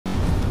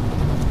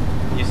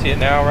see it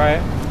now,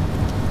 Riot?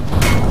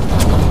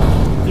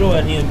 Throw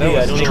an EMP,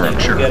 I don't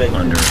Structure get it.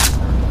 under.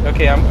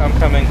 Okay, I'm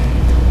coming.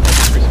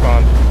 Just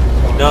respawn.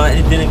 No,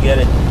 it didn't get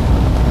it.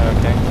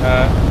 Okay.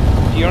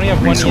 Do you only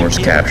have Resource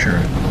one EMP? capture.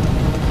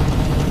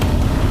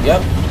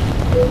 Yep.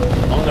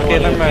 Okay,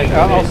 never mind.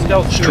 I'll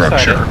stealth suicide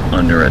Structure it.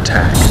 under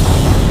attack.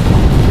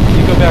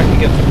 You go back and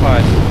get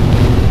supplies.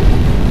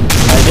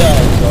 I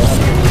died, so I'll have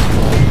to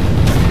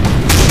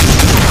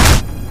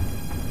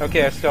respawn.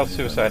 Okay, I stealth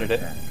suicided it.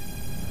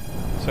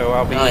 So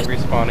I'll be Nice.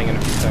 respawning in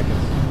a few seconds.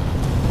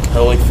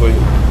 I'll wait for you.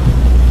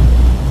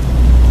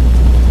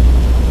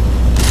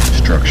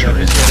 Structure Yeah,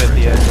 is just under get at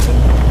the edge attack. of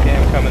it. Okay,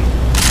 I'm coming.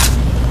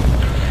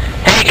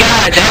 Hey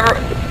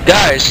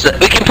guys,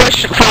 we can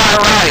push far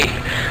right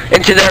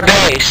into their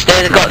base.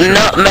 They've got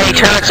not many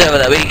turrets over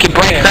there. We can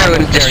break through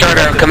and destroy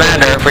their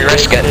commander if we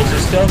risk it. There's a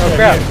stealth Oh right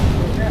crap!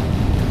 here.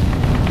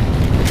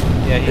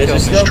 Yeah, he There's a killed me.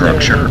 stealth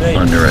Structure right here.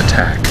 under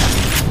attack.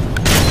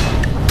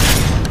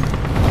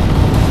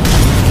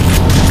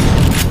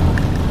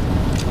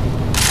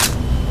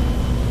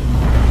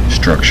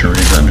 Structure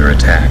is under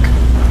attack.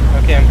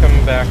 Okay, I'm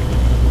coming back.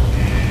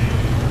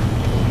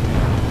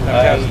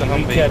 I'm past the We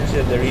Humvee.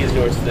 captured the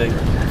resource thing.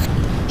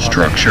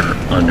 Structure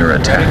under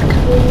attack.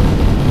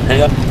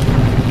 Hang on.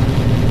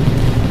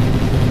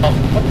 Oh,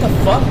 what the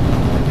fuck?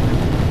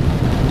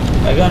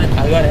 I got it.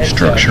 I got a headshot.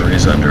 Structure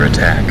is under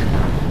attack.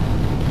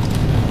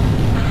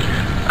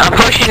 I'm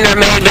pushing their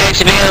main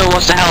base if anyone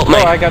wants to help me.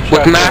 Oh, I got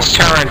with shot mass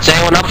turrets.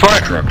 Anyone up for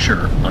it?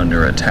 Structure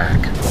under attack.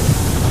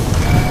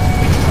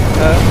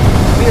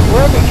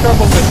 We're having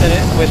trouble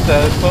with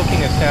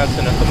cloaking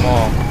assassin at the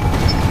mall.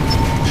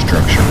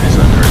 Structure is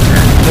under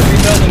attack. They're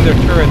rebuilding their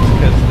turrets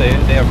because they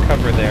have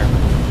cover there.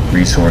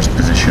 Resource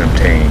position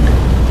obtained.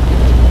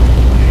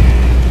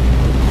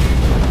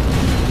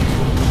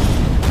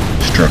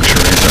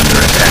 Structure is under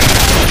attack.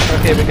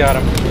 Okay, we got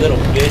him. Little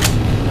bitch.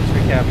 Let's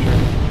recapture.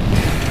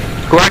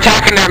 We're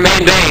attacking their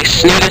main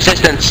base. Need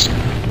assistance.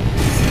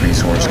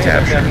 Resource Oh,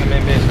 yeah, they're attacking captured. the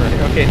main base already.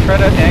 Okay, try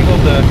to angle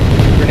the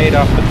grenade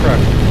off the truck.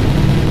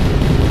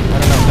 I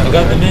don't know if I that'll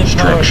got the work. main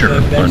Structure power.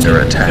 That under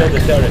shit attack. killed the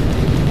turret.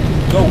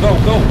 Go, go,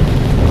 go.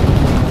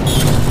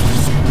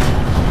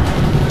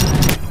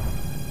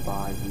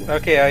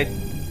 Okay, I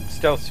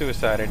stealth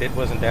suicided. It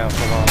wasn't down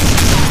for long.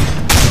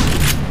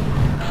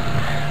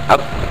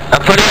 I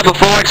put it up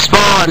before it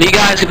spawned. You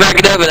guys can back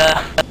it over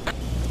there.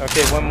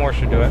 Okay, one more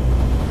should do it.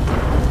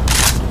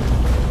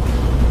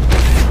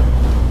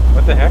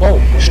 What the heck? Whoa.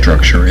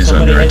 Structure is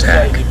Somebody under headshot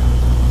attack. you.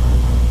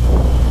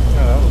 Oh,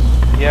 that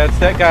was... Yeah, it's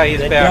that guy. He's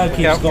That back. guy Look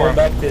keeps out for going him.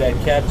 back to that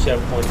capture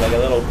point like a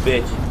little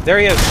bitch. There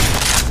he is.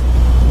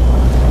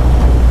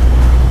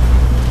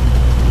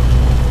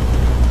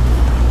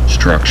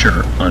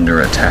 Structure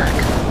under attack.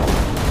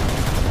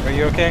 Are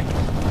you okay?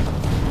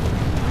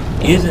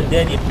 He isn't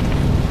dead yet.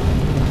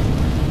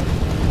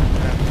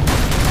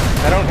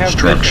 I don't have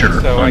Structure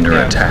vision, so under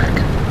I can't,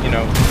 attack. you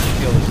know,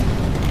 feel this.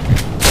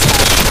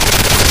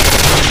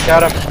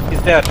 Got him.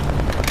 He's dead.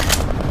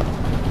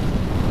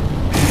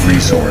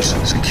 Resource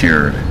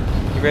secured.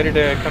 You ready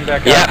to come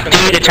back Yep, out?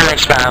 do the turret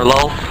spam,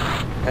 lol.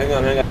 Hang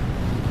on, hang on.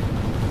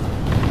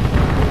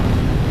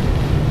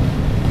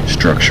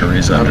 Structure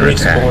is I'm under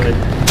attack. respawning.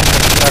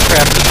 Oh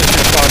crap, he just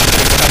respawned.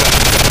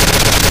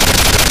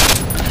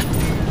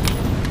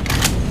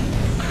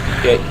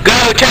 Okay. Go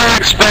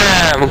turret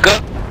spam! Go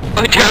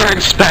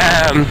turret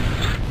spam!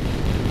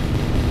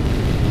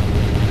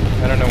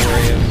 I don't know where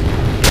he is.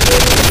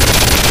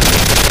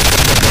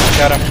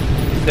 Got him.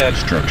 He's dead.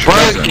 Structure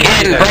is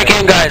under Break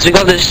in guys, we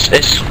got this,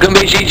 it's gonna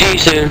be GG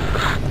soon.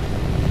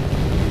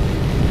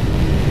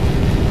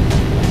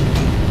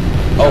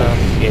 Oh,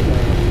 shit.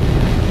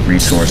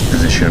 Resource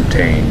position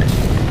obtained.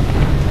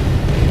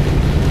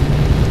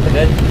 But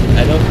that,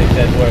 I don't think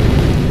that worked.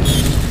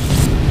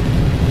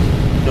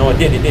 No, it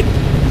did, it did.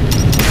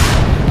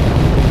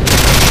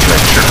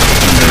 Structure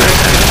under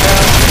attack.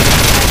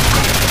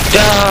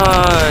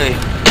 Die!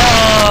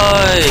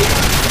 Die!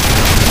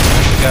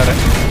 Got it.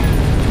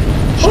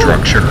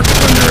 Structure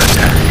under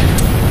attack.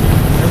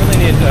 I really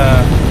need,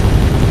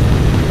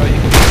 oh, you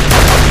can...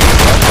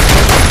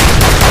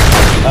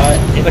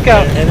 Look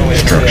out.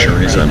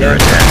 Structure is under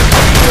attack.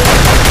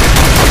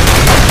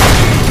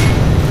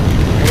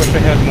 I wish I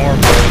had more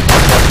of those.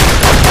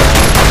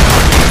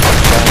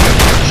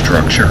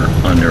 Structure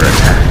under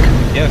attack.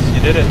 Yes,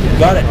 you did it.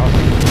 Got it.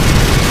 Awesome.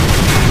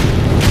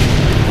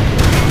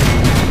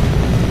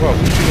 Whoa,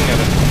 who's shooting at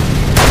us?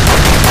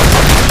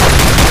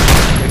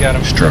 We got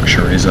him.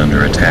 Structure is under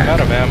I'm out attack.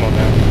 of ammo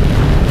now.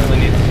 Really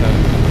need some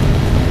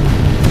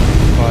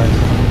supplies.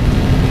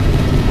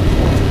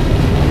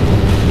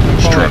 I'm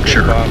following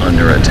Structure Big Bob.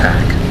 under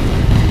attack.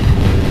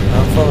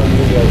 I'm following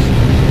you guys.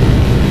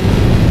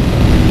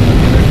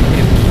 Okay, there's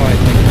get supplies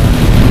taken out.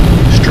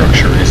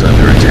 Structure is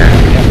under attack.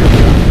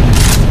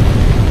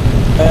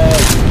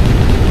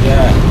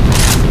 Yeah.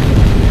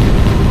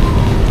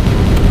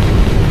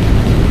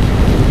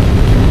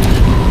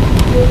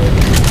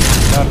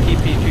 Not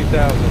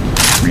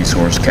PP2000.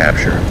 Resource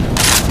capture.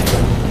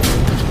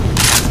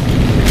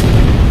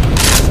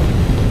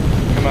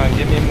 Come on,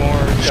 give me more...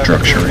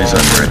 Structure is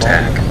under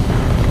attack.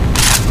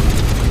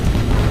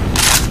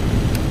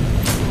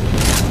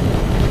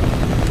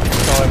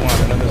 That's all I want,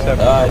 another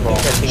 7 I think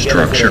I can get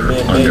Structure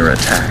it under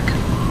attack.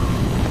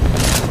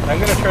 I'm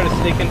gonna try to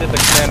sneak into the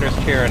commander's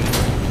chair and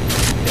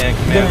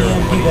commander,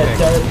 I'm what do gonna you that think?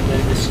 turret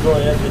and destroy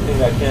everything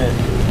I can.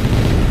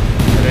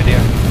 Good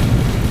idea.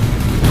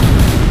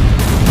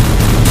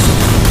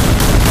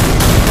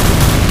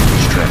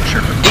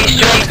 Structure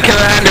Destroy under his attack.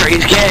 commander,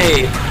 he's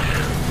gay!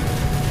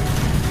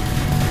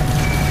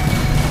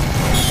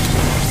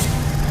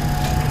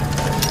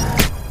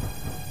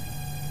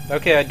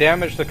 Okay, I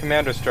damaged the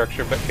commander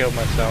structure, but killed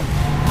myself.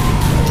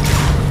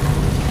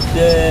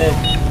 Yeah.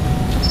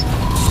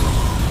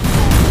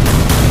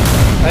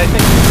 I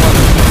think you won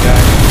this one,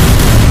 guys.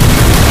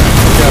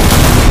 Good job.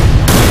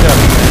 Good job,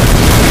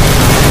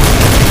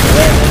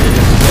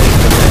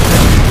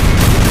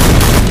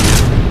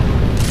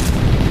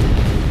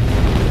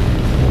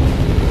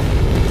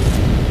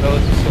 Oh,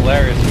 this is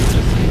hilarious. We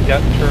just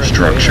got turrets.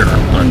 Structure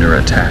under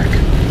attack.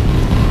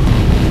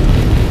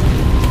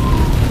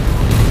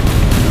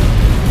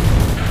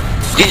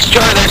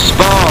 Destroy their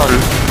spawn!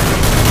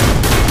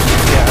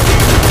 Yeah.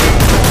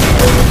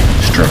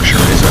 Structure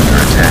is under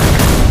attack.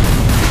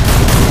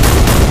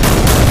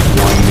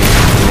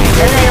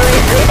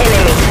 Annihilate the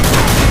enemy.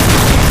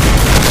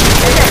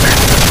 Attack.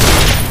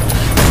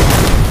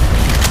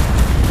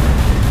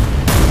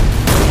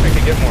 I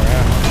could get more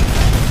ammo.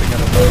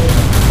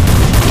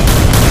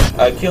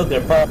 I killed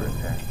their property.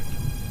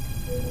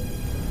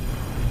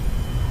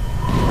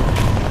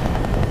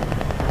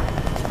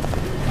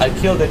 I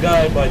killed a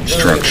guy by drilling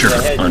Structure him in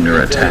the head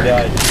under until he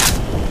attack. died.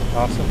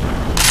 Awesome.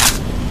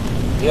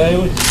 Yeah, he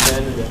was just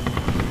standing there.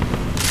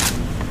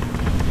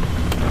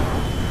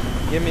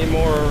 Give me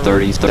more...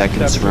 30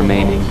 seconds saboteur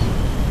remaining.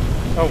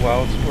 balls. Oh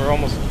well, we're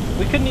almost...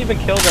 We couldn't even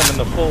kill them in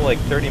the full, like,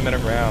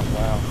 30-minute round.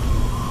 Wow.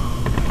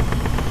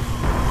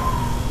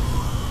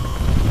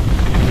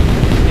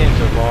 These games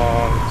are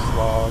long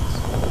slogs.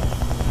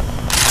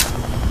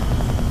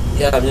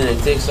 Yeah, I mean, it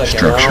takes like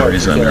Structure an hour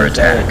is to under kill a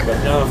giant, attack.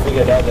 but now I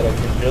figured out that I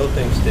can drill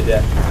things to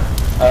death.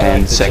 I 10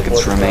 like the seconds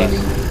support remaining.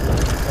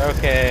 class.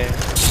 Okay.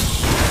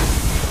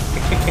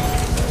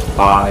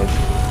 5,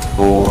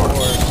 4,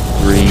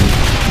 3,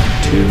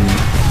 2,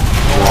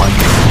 1.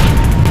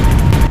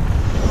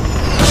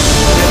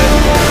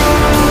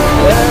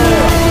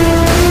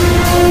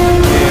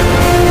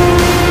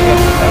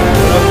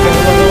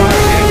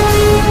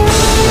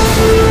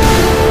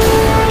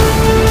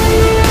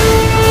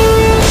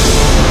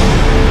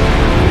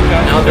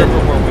 Now there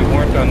where we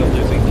weren't on the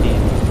losing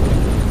team.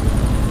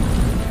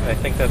 I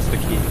think that's the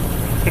key.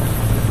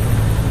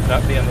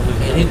 Not be on the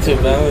losing You team. need to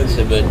balance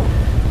a bit.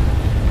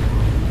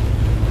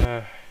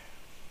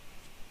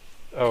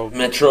 Oh.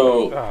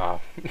 Metro. Ah.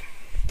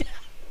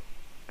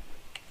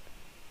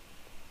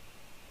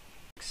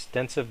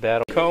 Extensive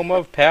battle. Comb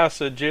of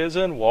passages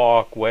and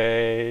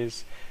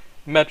walkways.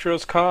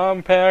 Metro's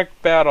compact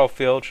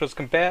battlefield shows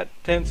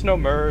combatants no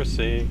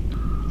mercy.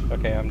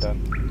 Okay, I'm done.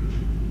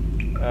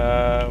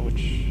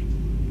 Which...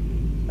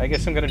 I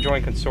guess I'm gonna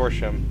join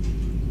Consortium.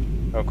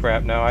 Oh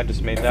crap, no, I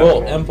just made that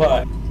Full full.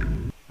 Empire.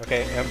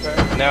 Okay,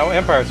 Empire. Now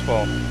Empire's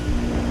full.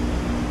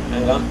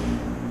 Hang on.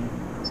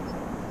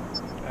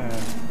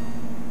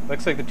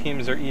 Looks like the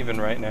teams are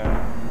even right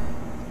now.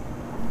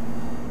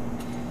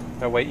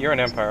 Oh wait, you're an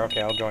Empire.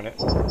 Okay, I'll join it.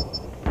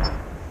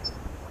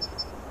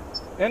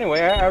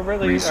 Anyway, I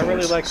really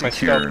like my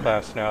stealth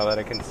class now that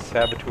I can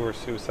saboteur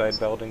suicide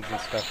buildings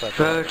and stuff like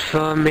that. Vote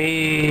for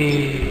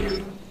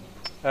me!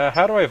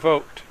 How do I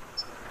vote?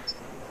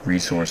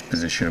 Resource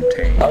position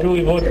obtained. How do we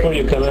vote for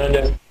you,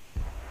 Commander?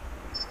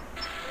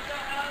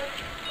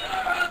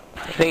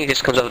 I think it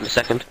just comes up in a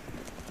second.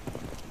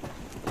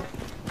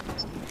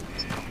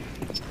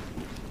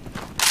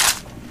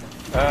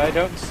 I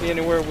don't see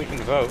anywhere we can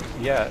vote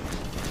yet.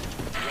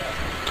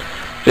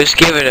 Just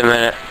give it a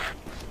minute.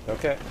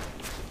 Okay.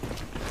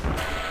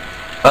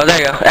 Oh, there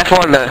you go.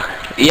 F1 though.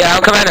 Yeah,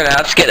 I'm commander now.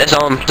 Let's get this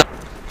on.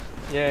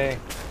 Yay.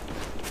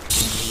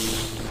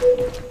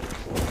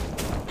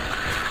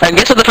 And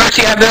guess what the first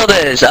thing I build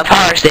is? A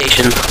power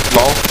station.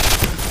 Lol.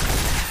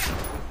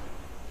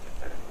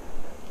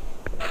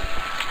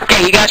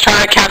 Okay, you guys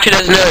try to capture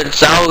those nodes,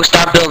 so I'll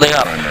start building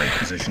up. Primary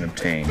position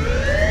obtained.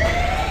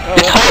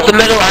 Just hold the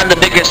middle and the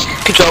biggest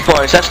control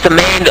points. That's the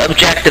main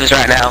objectives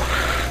right now.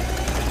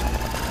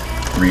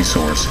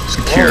 Resource Oh,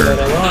 secure.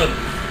 they're on.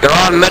 They're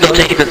on middle,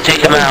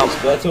 take them out.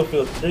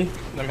 Battlefield 3.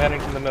 I'm heading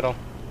to the middle.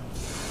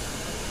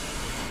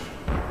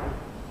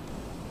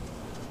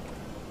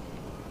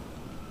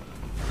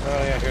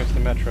 Oh yeah, here's the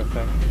metro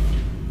thing.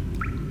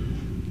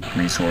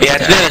 Resource Yeah,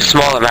 it's been a active.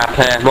 smaller map,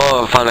 more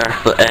of a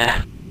funner, but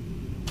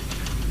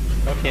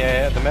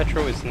Okay, the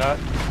metro is not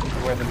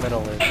where the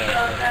middle is.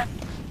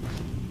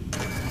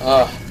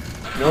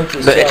 Note to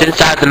but it's self,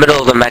 inside the middle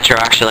of the metro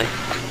actually.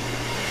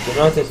 do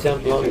not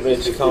attempt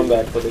long-range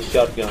combat for the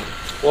shotgun.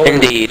 Well,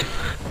 Indeed.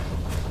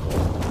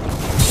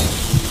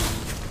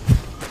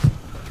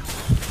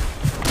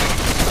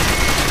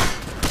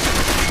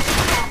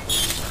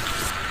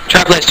 Try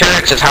try to place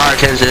turrets as hard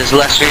since there's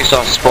less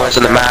resources points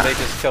on the map. They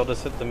just killed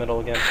us at the middle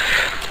again.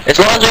 As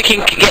long as we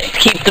can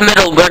keep the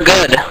middle, we're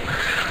good.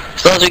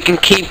 As long as we can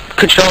keep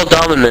control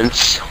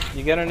dominance.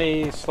 You got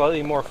any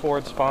slightly more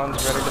forward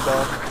spawns ready to build?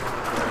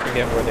 I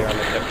forget where they are on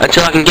the tip.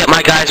 Until I can get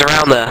my guys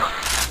around there.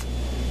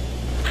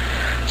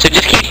 So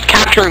just keep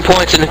capturing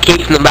points and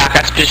keeping them back.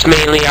 That's just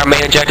mainly our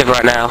main objective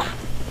right now.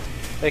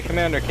 Hey,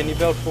 Commander, can you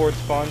build forward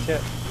spawns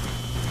yet?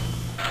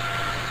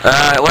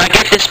 When I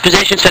get this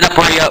position set up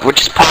where we're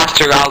just past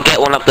her, I'll get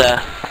one up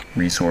there.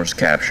 Resource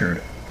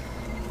captured.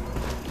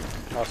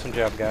 Awesome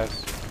job,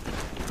 guys.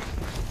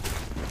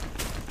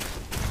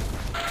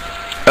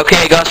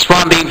 Okay, got a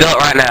spawn being built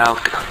right now.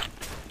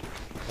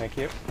 Thank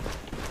you.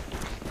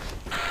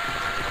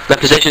 That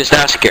position is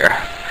now secure.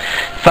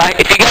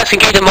 If you guys can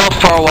keep them off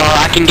for a while,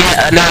 I can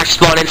get another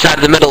spawn inside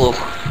the middle.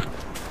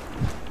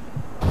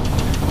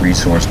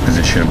 Resource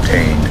position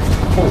obtained.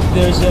 Oh,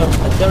 there's a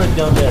turret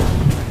down there.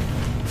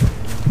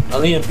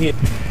 I'll EMP.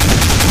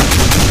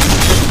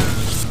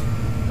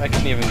 I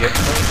couldn't even get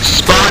close.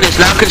 Spawn is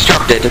now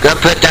constructed. I'm gonna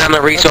put down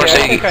the resource,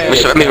 Okay, I think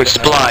I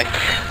supply,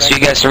 so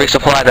you guys can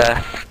resupply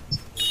there.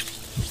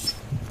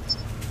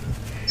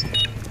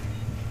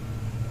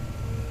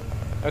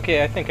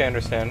 Okay, I think I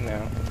understand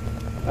now.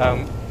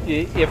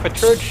 If a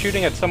turret's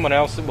shooting at someone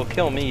else, it will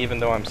kill me even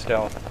though I'm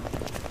stealth.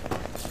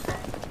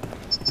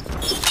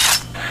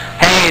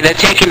 Hey, they're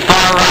taking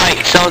far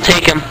right. Someone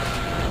take him.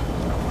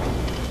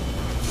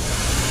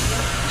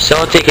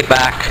 Someone take it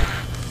back.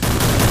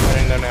 I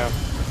don't know now.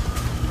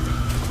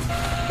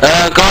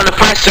 Go on the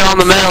presser on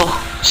the middle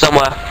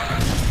somewhere.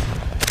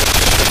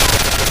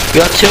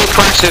 You got 2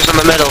 pressers on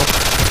the middle.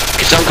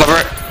 Get some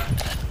cover.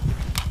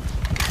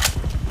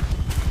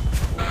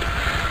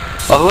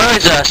 Well,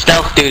 whoever's a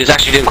stealth dude is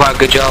actually doing quite a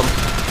good job.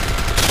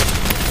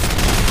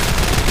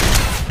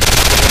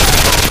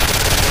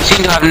 He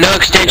seems to have no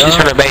extensions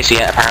from the base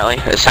yet, apparently,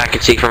 as I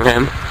can see from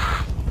him.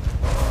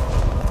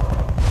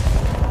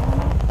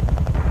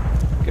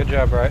 Good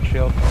job, Riot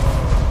Shield.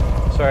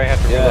 Sorry I had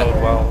to reload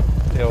while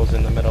it was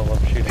in the middle of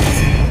shooting.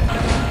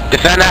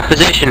 Defend that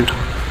position.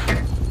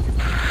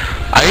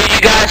 I need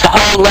you guys to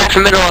hold left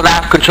and middle of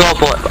that control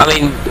point. I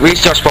mean,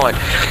 resource point.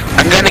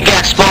 I'm gonna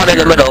get a spawn in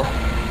the middle.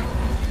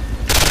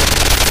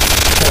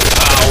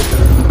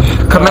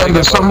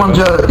 Commander, someone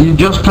you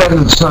just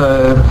planted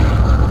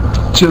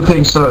 2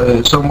 things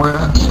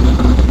somewhere.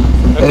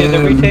 Okay,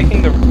 they're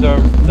retaking the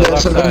left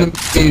there's an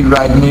side. enemy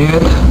right near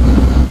it.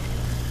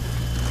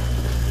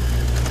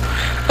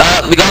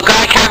 We got a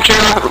guy capture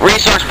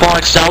resource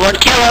points. Someone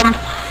kill him.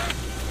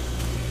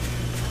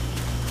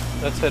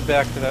 Let's head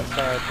back to that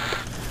side.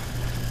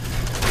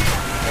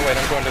 Oh wait,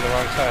 I'm going to the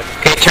wrong side.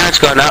 Okay, turret's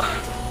going up.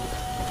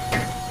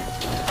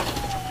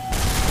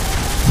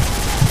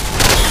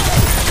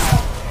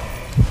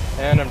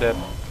 And I'm dead.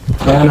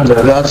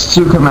 That's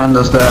 2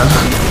 commanders there.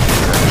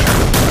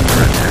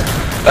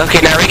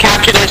 Okay, now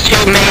recapture those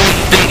 2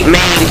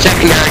 main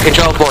secondary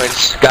control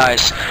points,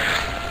 guys.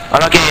 I'm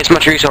not getting as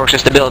much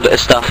resources to build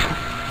this stuff.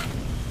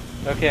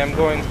 Okay, I'm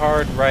going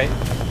hard right.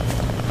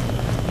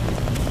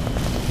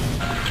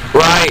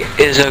 Right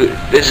is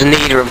in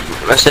need of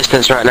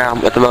assistance right now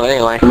at the moment.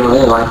 Anyway.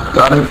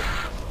 Got it.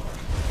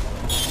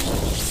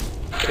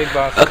 Big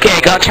boss. Okay,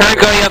 got a turret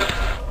going up.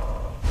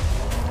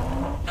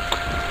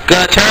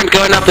 Got a turret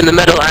going up in the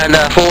middle and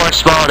 4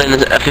 spawn in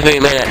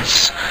 15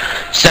 minutes.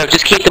 So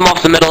just keep them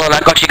off the middle, and I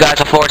got you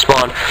guys a 4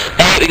 spawn.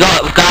 Hey, we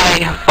got a guy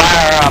by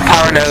our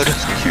power node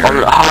on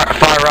the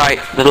far right,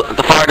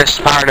 the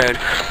farthest power node.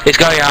 He's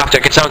going after.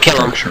 Can someone kill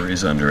him? Structure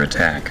is under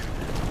attack.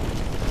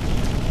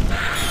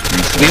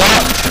 We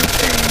got.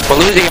 We're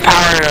losing a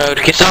power node.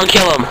 Can someone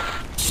kill him?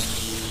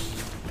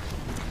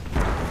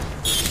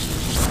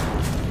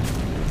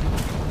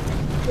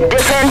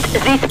 Defend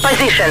this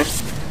position.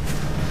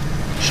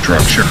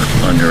 Structure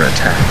under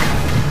attack.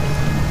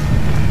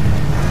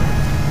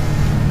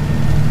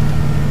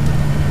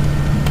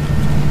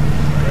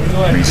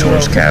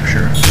 Resource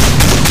capture.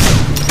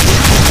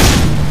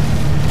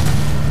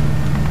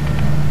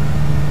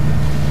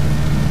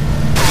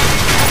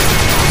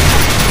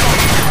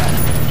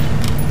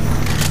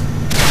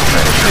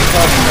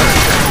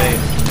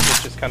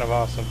 Which is kind of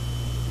awesome.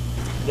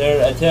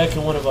 They're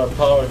attacking one of our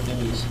power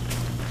thingies.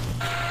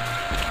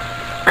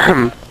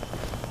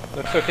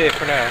 Looks okay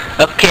for now.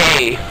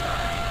 Okay.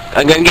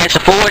 I'm gonna get a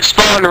forward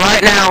spawn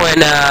right now in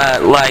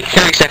like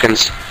 30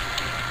 seconds.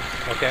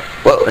 Okay.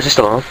 Whoa, is this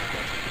still on?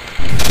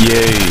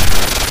 Yay.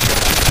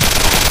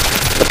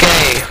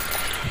 Okay.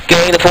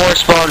 Getting the forward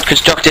spawn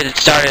constructed. It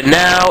started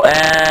now,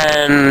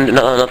 and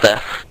no, not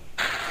there.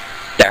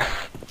 There.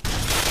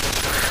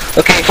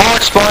 Okay,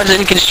 forward spawn's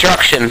in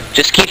construction.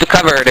 Just keep it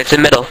covered. It's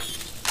in middle.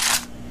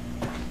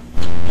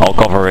 I'll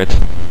cover it.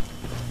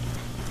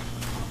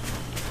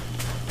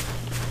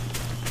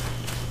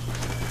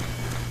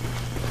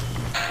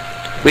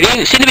 We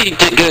didn't seem to be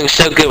doing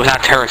so good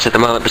without turrets at the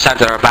moment,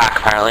 besides our back,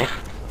 apparently.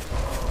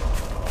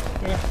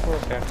 Yeah, we're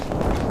okay.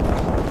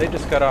 They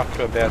just got off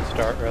to a bad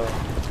start, really.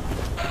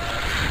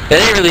 They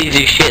didn't really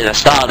do shit at the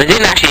start. They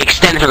didn't actually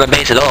extend from the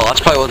base at all. That's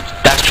probably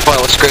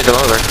what screwed them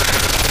over.